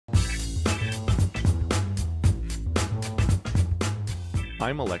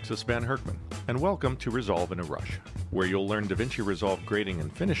I'm Alexis Van Hurkman, and welcome to Resolve in a Rush, where you'll learn DaVinci Resolve grading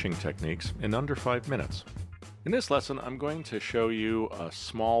and finishing techniques in under 5 minutes. In this lesson, I'm going to show you a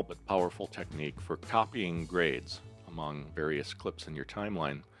small but powerful technique for copying grades among various clips in your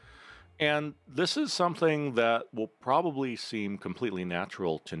timeline. And this is something that will probably seem completely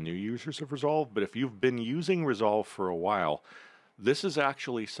natural to new users of Resolve, but if you've been using Resolve for a while, this is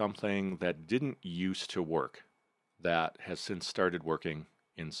actually something that didn't used to work, that has since started working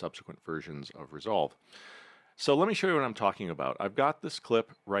in subsequent versions of Resolve. So let me show you what I'm talking about. I've got this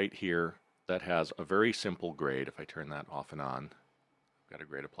clip right here that has a very simple grade. If I turn that off and on, I've got a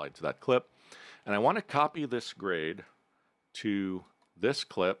grade applied to that clip. And I want to copy this grade to this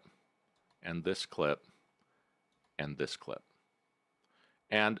clip, and this clip, and this clip.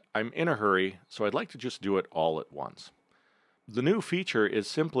 And I'm in a hurry, so I'd like to just do it all at once. The new feature is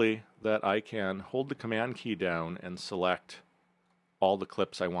simply that I can hold the Command key down and select all the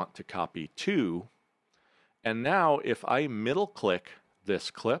clips I want to copy to. And now if I middle click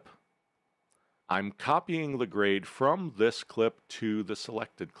this clip, I'm copying the grade from this clip to the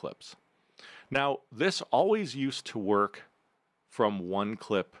selected clips. Now, this always used to work from one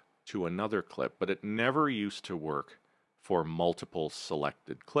clip to another clip, but it never used to work for multiple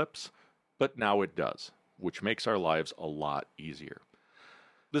selected clips, but now it does, which makes our lives a lot easier.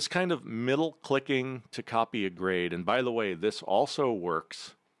 This kind of middle clicking to copy a grade, and by the way, this also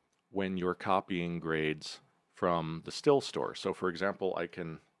works when you're copying grades from the still store. So for example, I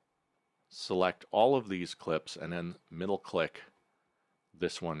can select all of these clips and then middle click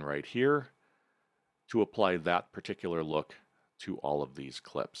this one right here to apply that particular look to all of these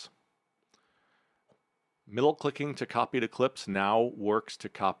clips. Middle clicking to copy to clips now works to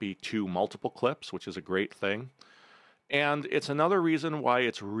copy to multiple clips, which is a great thing. And it's another reason why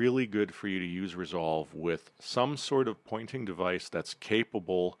it's really good for you to use Resolve with some sort of pointing device that's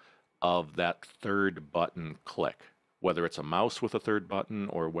capable of that third button click. Whether it's a mouse with a third button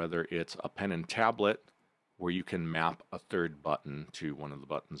or whether it's a pen and tablet where you can map a third button to one of the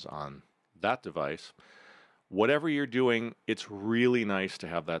buttons on that device. Whatever you're doing, it's really nice to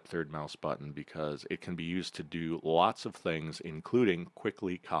have that third mouse button because it can be used to do lots of things, including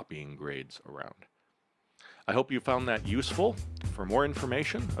quickly copying grades around. I hope you found that useful. For more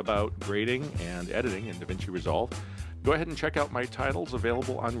information about grading and editing in DaVinci Resolve, go ahead and check out my titles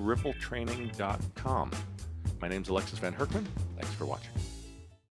available on rippletraining.com. My name's Alexis Van Hurkman. Thanks for watching.